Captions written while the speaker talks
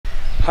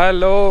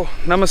Hello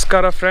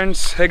ನಮಸ್ಕಾರ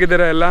friends,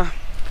 ಹೇಗಿದ್ದೀರಾ ಎಲ್ಲ?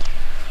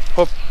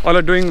 Hope all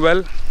are doing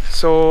well.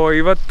 So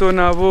ಇವತ್ತು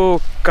ನಾವು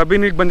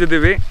ಕಬಿನಿಗೆ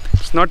ಬಂದಿದ್ದೀವಿ.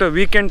 It's not a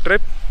weekend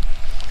trip,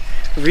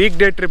 weak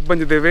day trip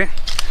ಬಂದಿದ್ದೀವಿ.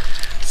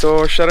 So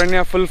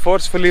Sharanya full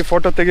forcefully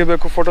photo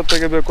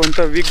ತೆಗಿಬೇಕು ಅಂತ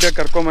ವೀಕ್ ಡೇ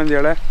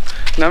ಕರ್ಕೊಂಬಂದಿದ್ದಾಳೆ.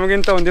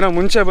 ನಮಗಿಂತ ಒಂದಿನ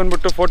ಮುಂಚೆ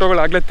ಬಂದುಬಿಟ್ಟು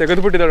ಫೋಟೋಗಳು ಆಗಲೇ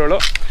ತೆಗೆದುಬಿಟ್ಟಿದ್ದಾಳೆ ಅವಳು.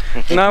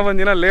 ನಾವು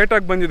ಒಂದಿನ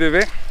ಲೇಟಾಗಿ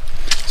ಬಂದಿದ್ದೀವಿ.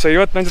 ಸೊ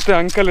ಇವತ್ತು ನನ್ನ ಜೊತೆ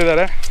ಅಂಕಲ್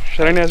ಇದ್ದಾರೆ,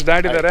 ಶರಣ್ಯಾಸ್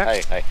ಡ್ಯಾಡ್ ಇದ್ದಾರೆ.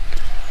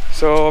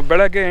 ಸೊ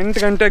ಬೆಳಗ್ಗೆ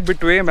 8 ಗಂಟೆಗೆ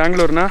ಬಿಟ್ವಿ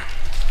ಬ್ಯಾಂಗ್ಳೂರನ್ನ.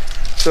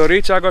 ಸೊ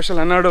ರೀಚ್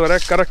ಆಗೋಷ್ಟಲ್ಲಿ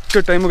 12:30 ಕರೆಕ್ಟ್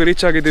ಟೈಮಿಗೆ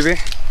ರೀಚ್ ಆಗಿದ್ದೀವಿ.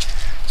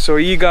 ಸೊ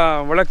ಈಗ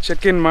ಒಳಗೆ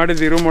ಚೆಕ್ ಇನ್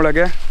ಮಾಡಿದ್ವಿ ರೂಮ್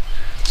ಒಳಗೆ.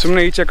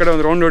 ಸುಮ್ಮನೆ ಈಚೆ ಕಡೆ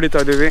ಒಂದು ರೌಂಡ್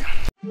ಹೊಡಿತಾ ಇದ್ದೀವಿ.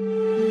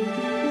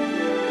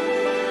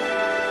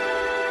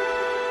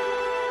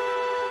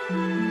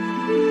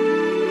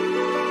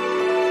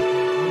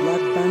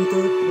 Black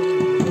Panther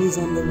is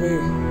on the way.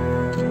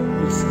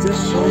 It's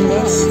just showing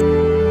us.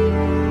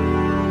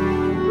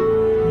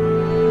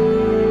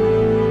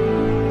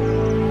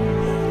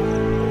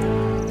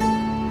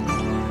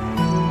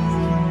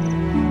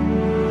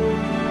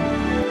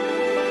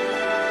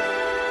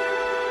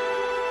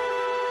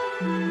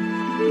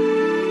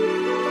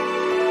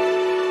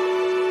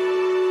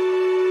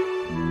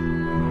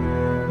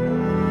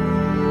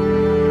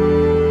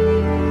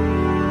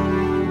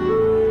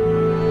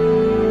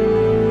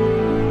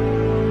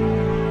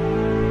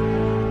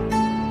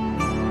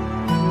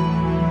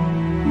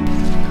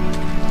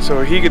 So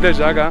ಹೀಗಿದೆ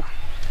ಜಾಗ.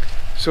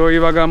 ಸೊ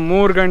ಇವಾಗ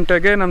 3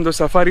 ಗಂಟೆಗೆ ನಮ್ಮದು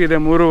ಸಫಾರಿ ಇದೆ,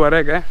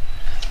 3:15ಗೆ.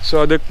 ಸೊ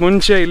ಅದಕ್ಕೆ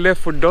ಮುಂಚೆ ಇಲ್ಲೇ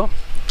ಫುಡ್ಡು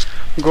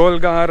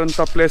ಗೋಲ್ಗಾರ್ ಅಂತ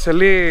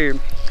ಪ್ಲೇಸಲ್ಲಿ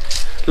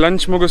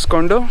ಲಂಚ್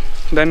ಮುಗಿಸ್ಕೊಂಡು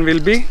then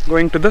will be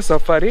going to the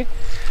safari.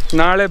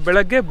 ನಾಳೆ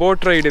ಬೆಳಗ್ಗೆ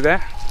ಬೋಟ್ ರೈಡ್ ಇದೆ.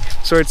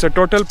 So it's a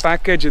total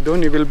package ಇದು.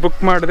 ನೀವು ಇಲ್ಲಿ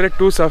ಬುಕ್ ಮಾಡಿದ್ರೆ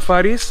 2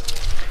 ಸಫಾರೀಸ್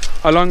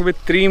along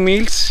with 3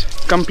 meals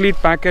complete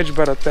package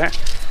ಬರುತ್ತೆ.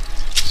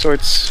 ಸೊ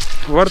ಇಟ್ಸ್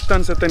ವರ್ತ್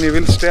ಅನಿಸುತ್ತೆ ನೀವು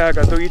ಇಲ್ಲಿ ಸ್ಟೇ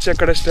ಆಗೋದು, ಈಚೆ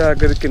ಕಡೆ ಸ್ಟೇ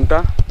ಆಗೋದಕ್ಕಿಂತ.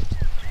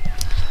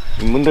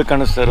 ಮುಂದೆ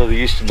ಕಾಣಿಸ್ತಾ ಇರೋದು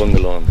ಈಸ್ಟ್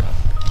ಬಂಗಲೋ ಅಂತ.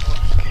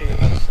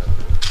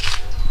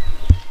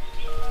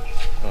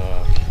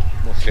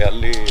 ಮೋಸ್ಟ್ಲಿ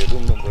ಅಲ್ಲಿ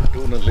ರೂಮ್ ನಂಬರ್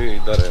 2ನಲ್ಲಿ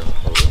ಇದ್ದಾರೆ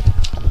ಅವರು.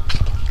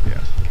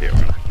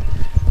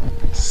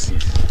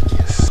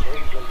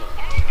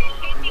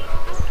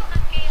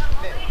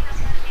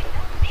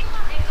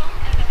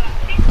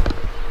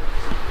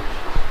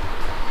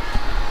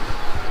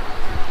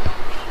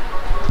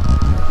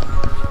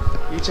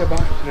 ಈಚೆ ಬಾ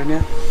ರಣ್ಯ.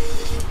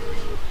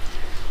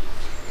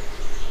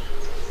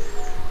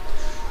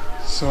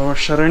 ಸೊ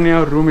ಶರಣ್ಯ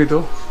ಅವ್ರ ರೂಮ್ ಇದು.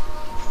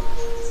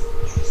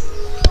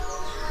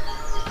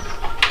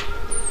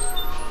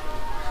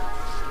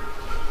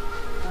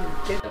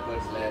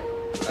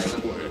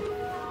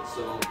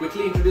 So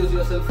quickly introduce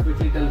yourself,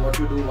 quickly tell what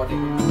you do, what you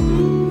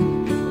do.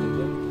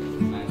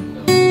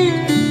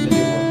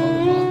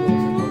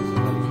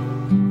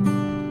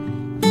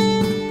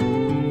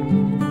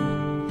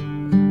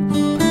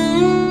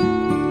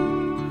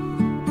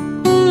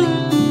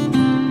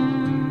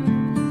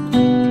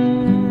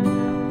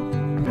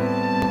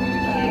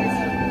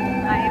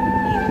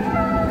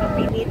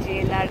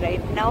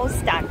 Right now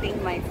starting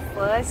my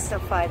first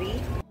safari.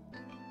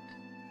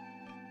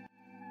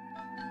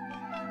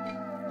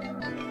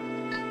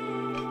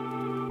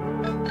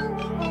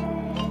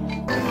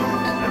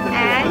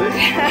 And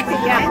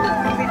yeah,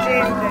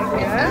 Vijay is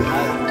here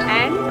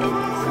and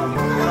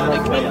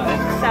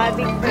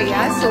Sadik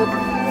Bhaiya. So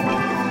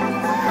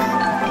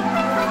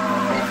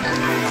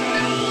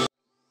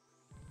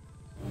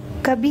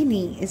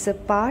Kabini is a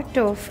part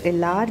of a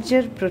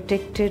larger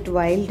protected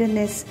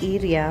wilderness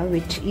area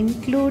which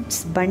includes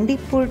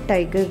Bandipur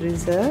Tiger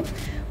Reserve,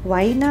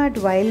 Wynad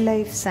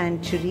Wildlife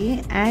Sanctuary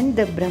and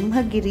the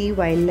Bharmagiri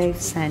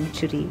Wildlife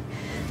Sanctuary.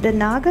 The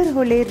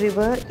Nagarhole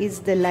River is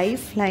the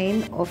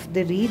lifeline of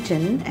the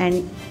region and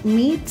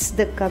meets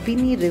the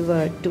Kabini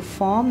River to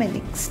form an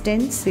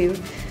extensive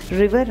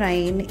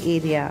riverine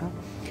area.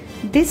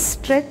 This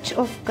stretch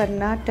of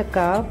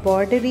Karnataka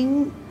bordering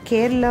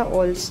Kerala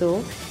also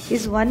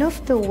is one of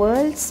the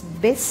world's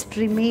best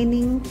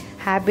remaining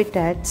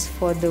habitats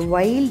for the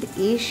wild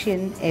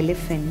Asian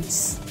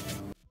elephants.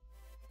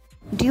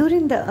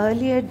 During the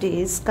earlier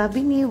days,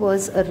 Kabini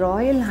was a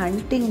royal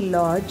hunting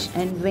lodge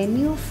and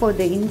venue for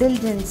the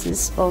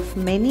indulgences of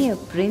many a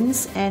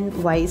prince and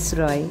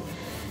viceroy.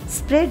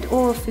 Spread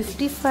over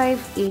 55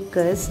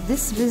 acres,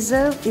 this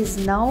reserve is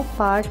now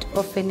part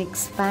of an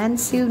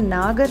expansive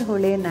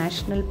Nagarhole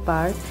National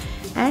Park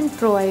and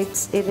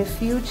provides a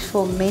refuge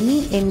for many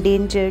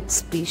endangered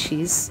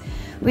species.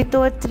 With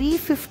over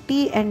 350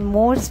 and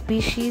more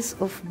species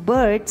of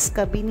birds,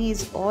 Kabini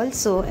is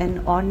also an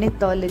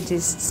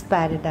ornithologist's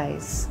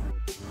paradise.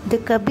 The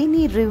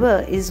Kabini River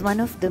is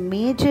one of the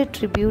major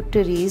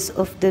tributaries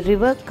of the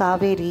river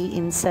Kaveri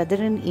in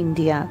southern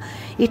India.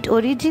 It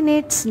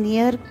originates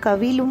near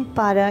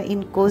Kavilumpara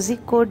in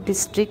Kozhikode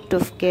district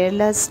of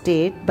Kerala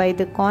state by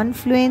the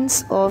confluence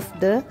of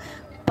the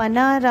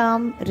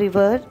Panaram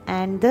River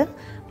and the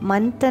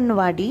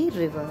Mantanwadi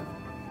River.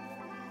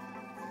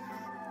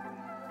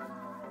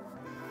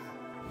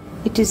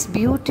 It is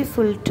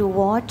beautiful to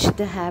watch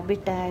the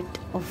habitat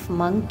of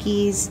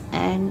monkeys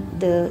and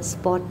the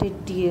spotted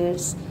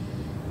deers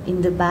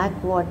in the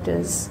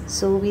backwaters.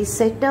 So we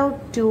set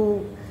out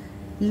to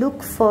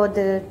look for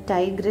the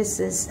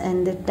tigresses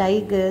and the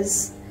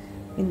tigers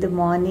in the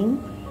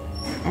morning,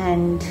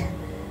 and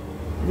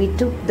we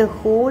took the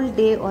whole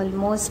day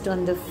almost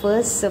on the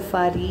first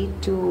safari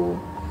to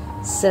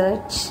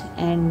search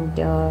and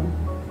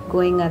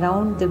going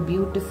around the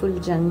beautiful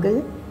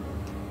jungle.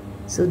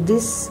 So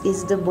this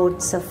is the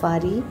boat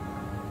safari.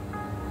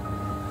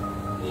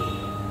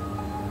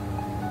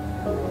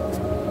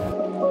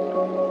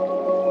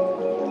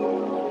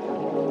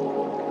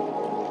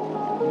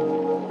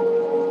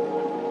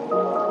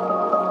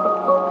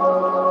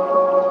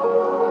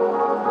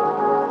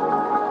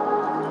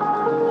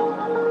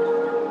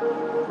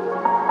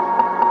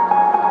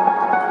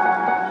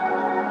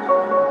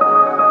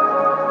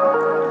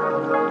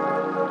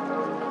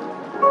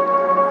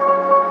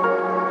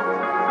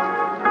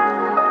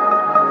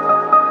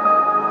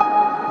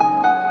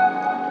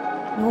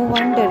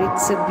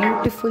 It's a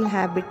beautiful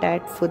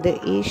habitat for the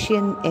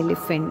Asian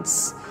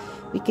elephants.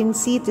 We can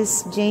see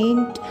this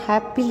giant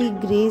happily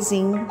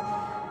grazing,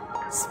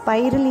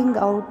 spiraling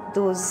out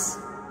those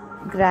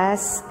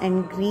grass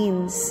and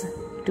greens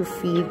to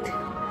feed.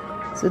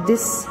 So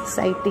this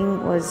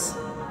sighting was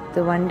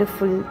the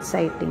wonderful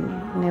sighting,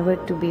 never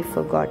to be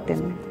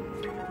forgotten.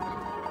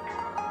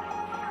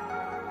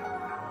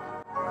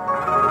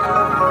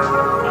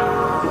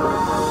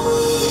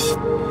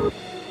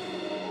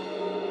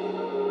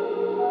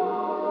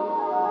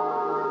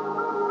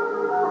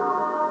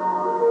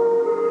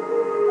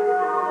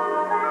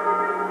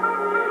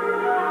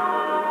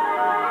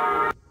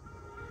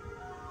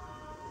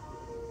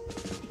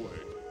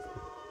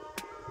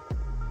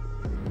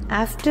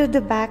 After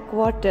the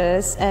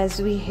backwaters,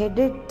 as we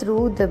headed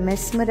through the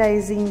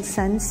mesmerizing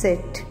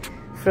sunset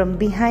from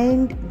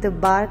behind the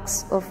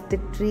barks of the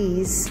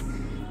trees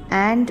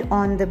and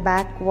on the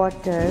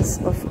backwaters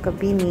of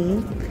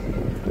Kabini,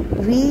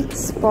 we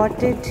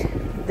spotted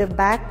the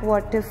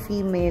backwater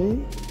female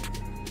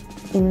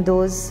in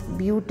those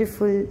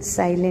beautiful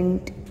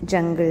silent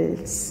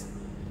jungles.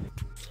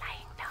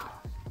 Lying down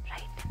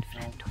right in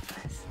front of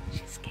us.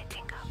 She's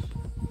getting up.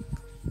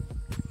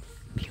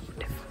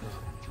 Beautiful.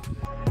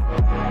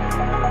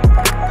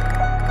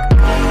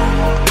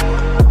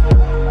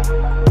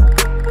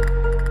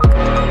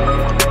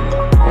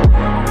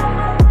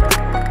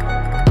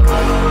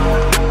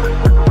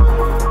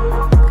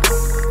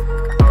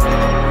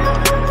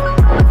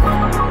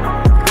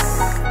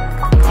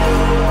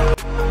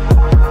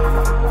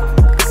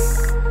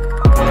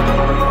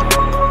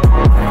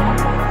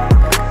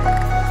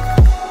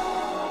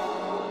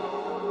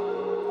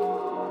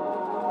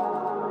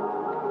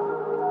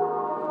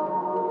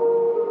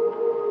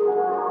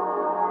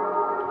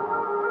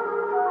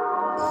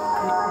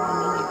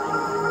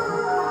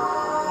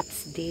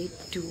 Day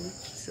 2.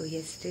 So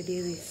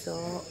yesterday we saw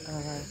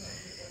a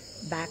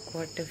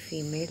backwater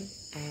female,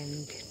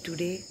 and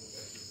today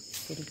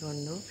still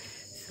don't know.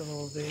 So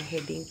we're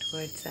heading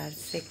towards our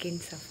second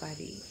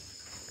safari.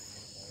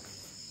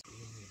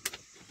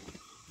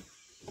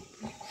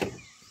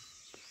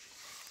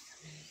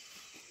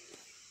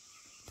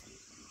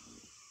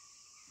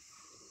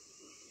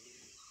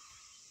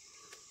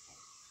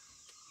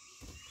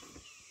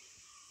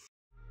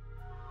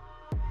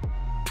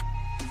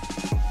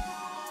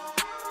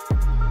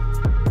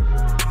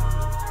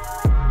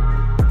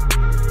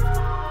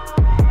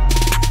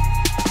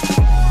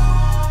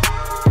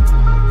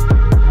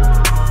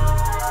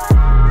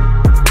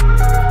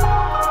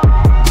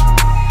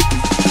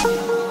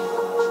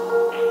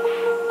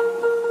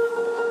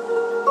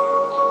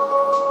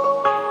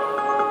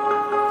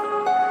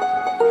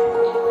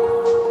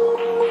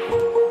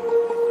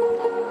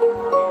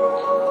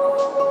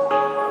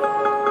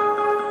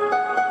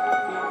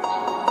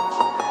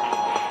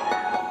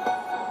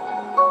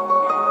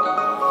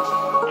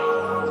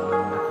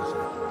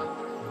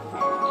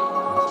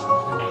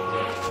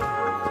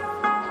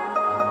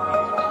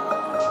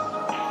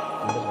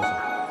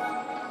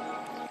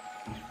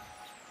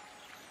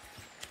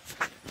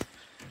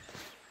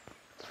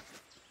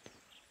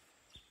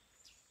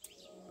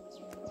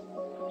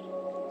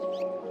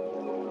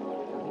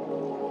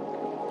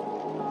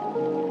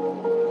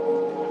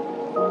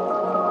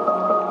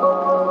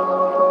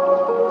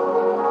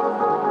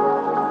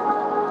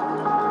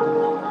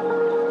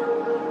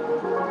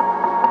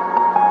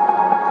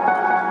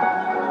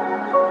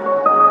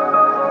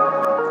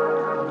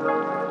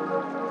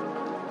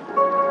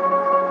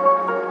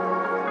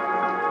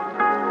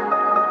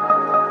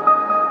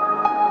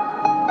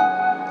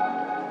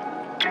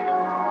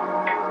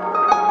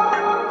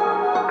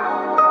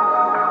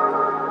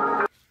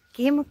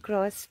 Came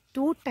across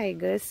 2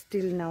 tigers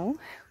till now.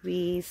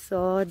 We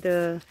saw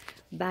the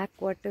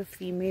backwater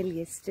female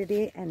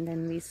yesterday, and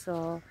then we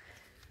saw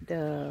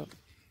the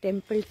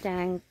temple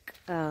tank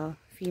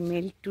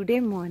female today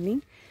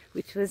morning,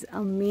 which was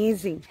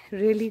amazing,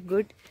 really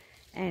good,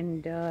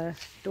 and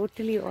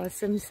totally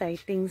awesome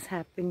sightings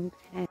happened.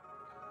 And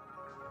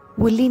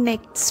woolly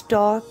necked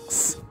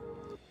storks,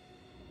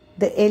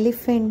 the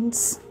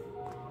elephants,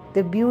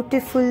 the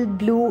beautiful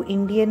blue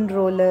Indian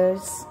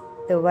rollers,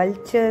 the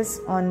vultures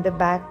on the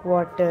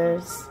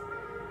backwaters,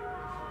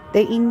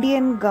 the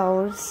Indian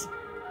gaurs,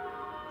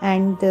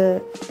 and the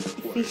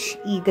fish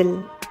eagle.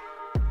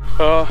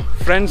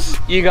 Friends,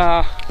 ಈಗ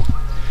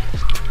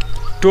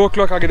 2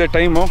 o'clock ಆಗಿದೆ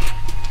time.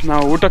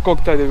 ನಾವು ಊಟಕ್ಕೆ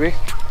ಹೋಗ್ತಾ ಇದ್ದೀವಿ.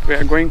 We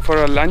are going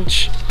for a lunch.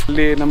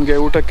 ಅಲ್ಲಿ ನಮಗೆ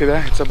ಊಟಕ್ಕಿದೆ,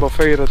 it's a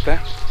buffet ಇರುತ್ತೆ.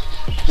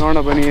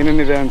 ನೋಡೋಣ ಬನ್ನಿ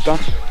ಏನೇನಿದೆ ಅಂತ.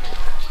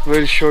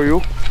 Will show you.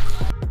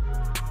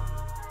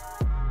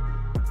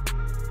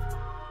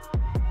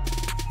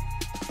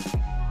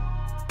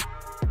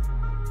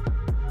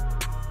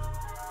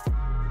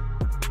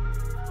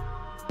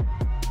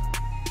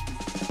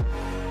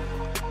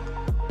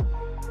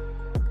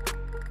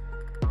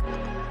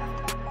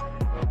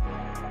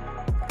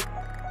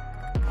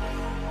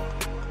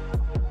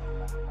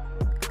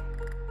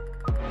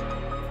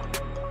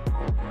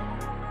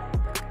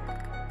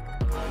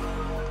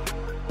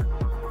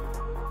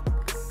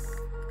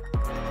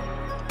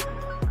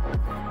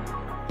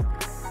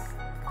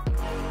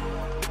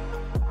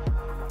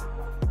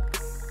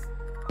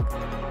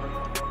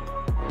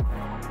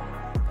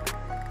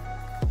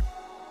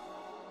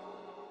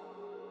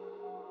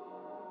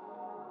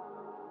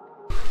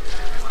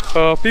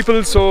 People,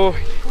 so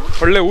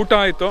ಒಳ್ಳೆ ಊಟ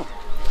ಆಯಿತು,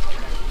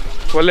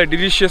 ಒಳ್ಳೆ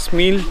delicious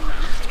meal,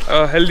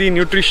 healthy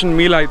nutrition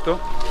meal ಆಯಿತು.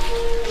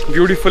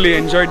 Beautifully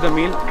enjoyed the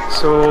meal.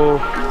 So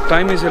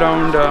time is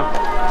around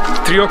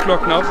 3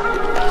 o'clock ನಾವು.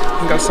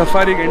 ಈಗ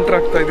ಸಫಾರಿಗೆ ಎಂಟ್ರ್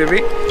ಆಗ್ತಾ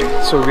ಇದ್ದೀವಿ.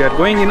 So we are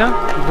going in a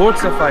boat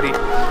safari.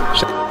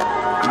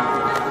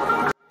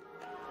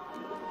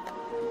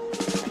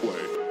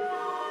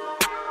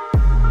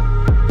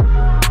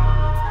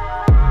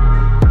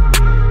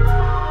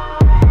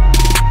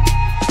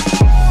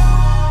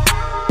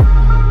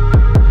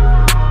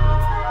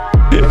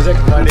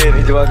 Project ಮಾಡಿ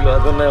ನಿಜವಾಗ್ಲೂ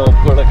ಅದನ್ನೇ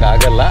ಒಪ್ಕೊಳ್ಳೋಕೆ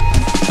ಆಗಲ್ಲ.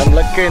 ನಮ್ಮ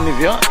ಲೆಕ್ಕ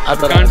ಏನಿದೆಯೋ ಆ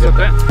ಥರ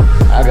ಕಾಣಿಸುತ್ತೆ,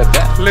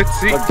 ಆಗತ್ತೆ. Let's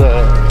see. But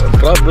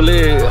probably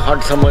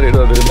hot summer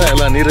ಇರೋದ್ರಿಂದ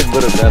ಎಲ್ಲ ನೀರಿಗೆ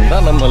ಬರುತ್ತೆ ಅಂತ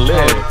ನಮ್ಮಲ್ಲಿ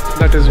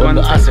ದಟ್ ಇಸ್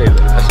ಒಂದು ಆಸೆ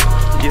ಇದೆ ಅಷ್ಟೇ.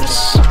 ಎಸ್,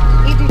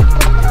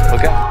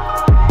 ಓಕೆ,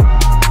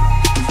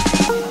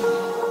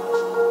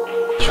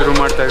 ಶುರು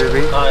ಮಾಡ್ತಾ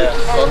ಇದ್ದೀವಿ.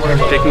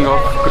 Taking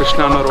of. ಕೃಷ್ಣ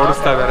ಅನ್ನೋರು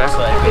ಓಡಿಸ್ತಾ ಇದ್ದಾರೆ.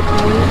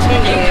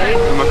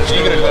 ನಮ್ಮ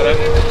ಕೃಷ್ಣಗಳಿದ್ದಾರೆ,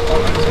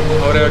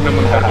 ಅವರೇ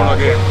ನಮ್ಮನ್ನು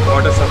ಕರ್ಕೊಂಡೋಗಿ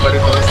ವಾಟರ್ ಸಫಾರಿ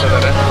ತೋರಿಸ್ತಾ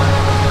ಇದ್ದಾರೆ.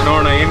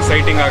 ನೋಡೋಣ ಏನು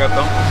ಸೈಟಿಂಗ್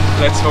ಆಗುತ್ತೋ.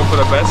 Let's hope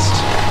for the best.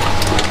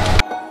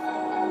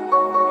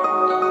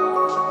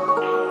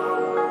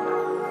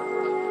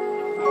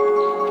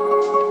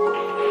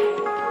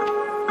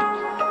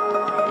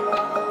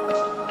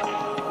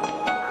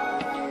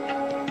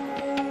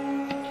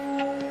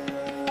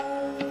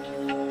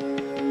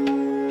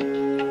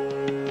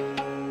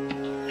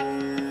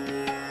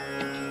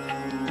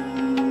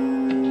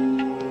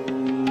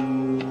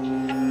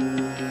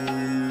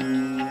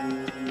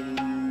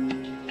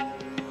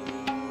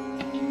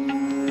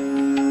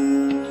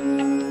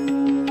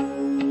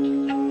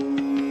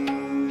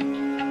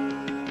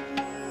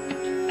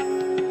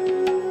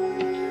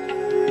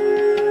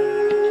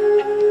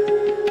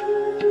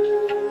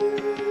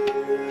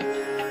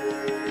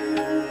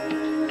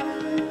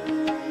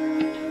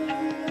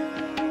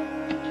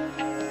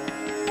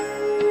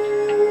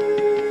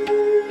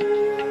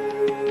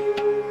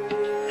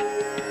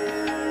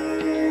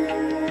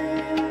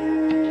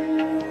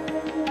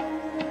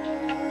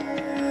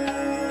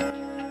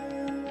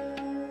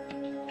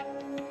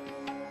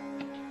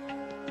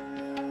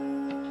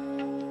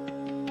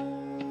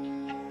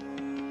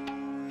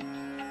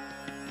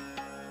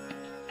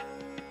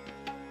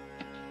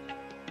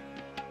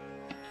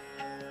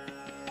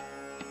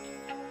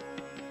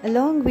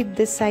 Along with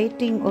the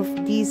sighting of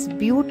these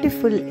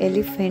beautiful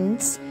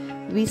elephants,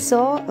 we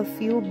saw a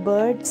few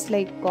birds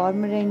like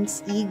cormorants,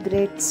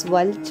 egrets,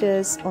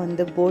 vultures on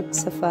the boat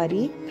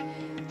safari.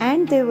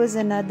 And there was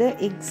another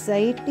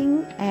exciting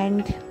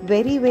and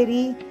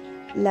very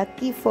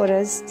lucky for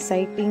us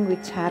sighting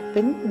which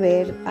happened,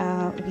 where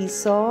we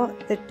saw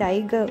the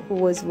tiger who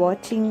was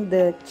watching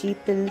the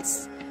cheetahs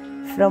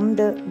from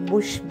the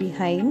bush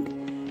behind.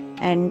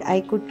 And I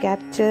could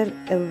capture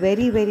a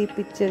very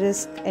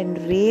picturesque and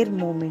rare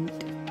moment.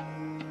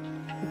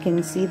 You can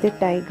see the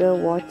tiger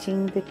watching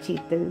the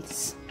cheetahs,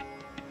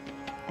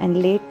 and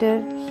later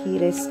he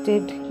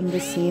rested in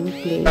the same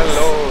place.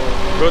 Hello,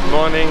 good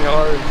morning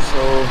all.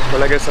 So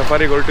ಬೆಳಗ್ಗೆ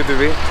ಸಫಾರಿಗೆ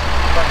ಹೊರಟಿದ್ದೀವಿ.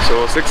 So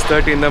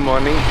 6:30 in the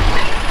morning.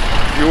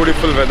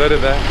 Beautiful weather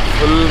ಇದೆ,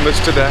 full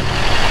mist ಇದೆ.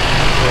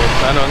 So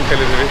ನಾನು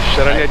uncle ಇದ್ದೀವಿ,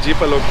 ಶರಣ್ಯ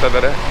ಜೀಪಲ್ಲಿ ಹೋಗ್ತಾ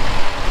ಇದ್ದಾರೆ.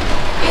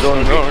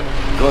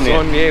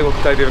 Zone A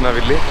ಹೋಗ್ತಾ ಇದ್ದೀವಿ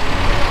ನಾವಿಲ್ಲಿ.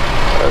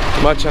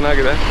 ತುಂಬ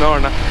ಚೆನ್ನಾಗಿದೆ.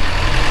 ನೋಡೋಣ.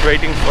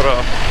 Waiting for a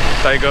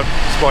tiger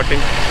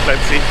spotting.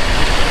 Let's see.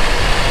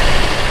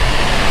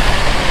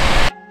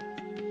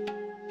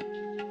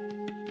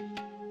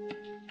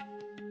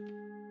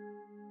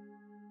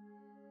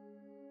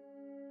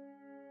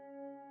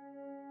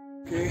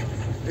 Okay,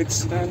 it's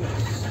done.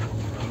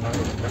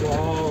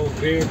 Wow,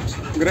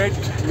 great.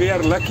 We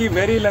are lucky,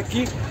 very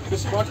lucky to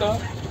spot a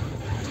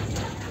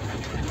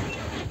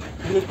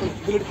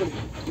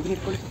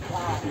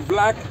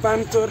Black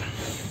Panther.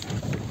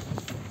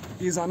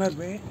 He is on his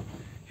way.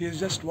 He is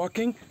just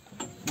walking.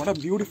 What a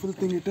beautiful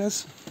thing it is.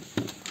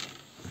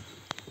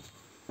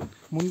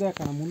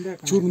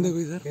 ಚೂರು ಮುಂದೆ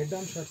ಹೋಗಿ sir.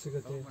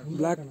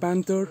 Black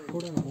panther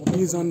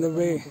is on the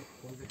way.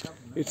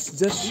 It's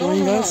just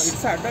showing us.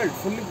 It's adult,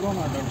 fully grown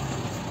adult.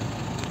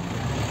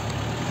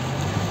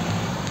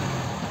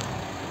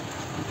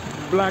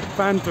 Black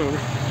Panther.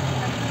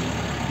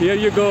 Here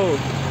you go.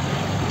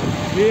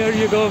 Here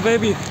you go,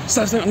 baby.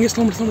 Sir, hangge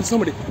slow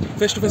ಮಾಡಿ.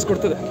 Face to face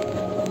ಕೊಡ್ತದೆ.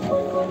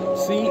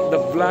 See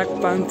the Black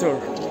Panther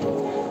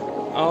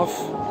of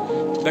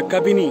the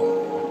Kabini.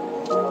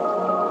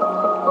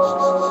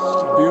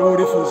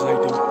 Beautiful sight.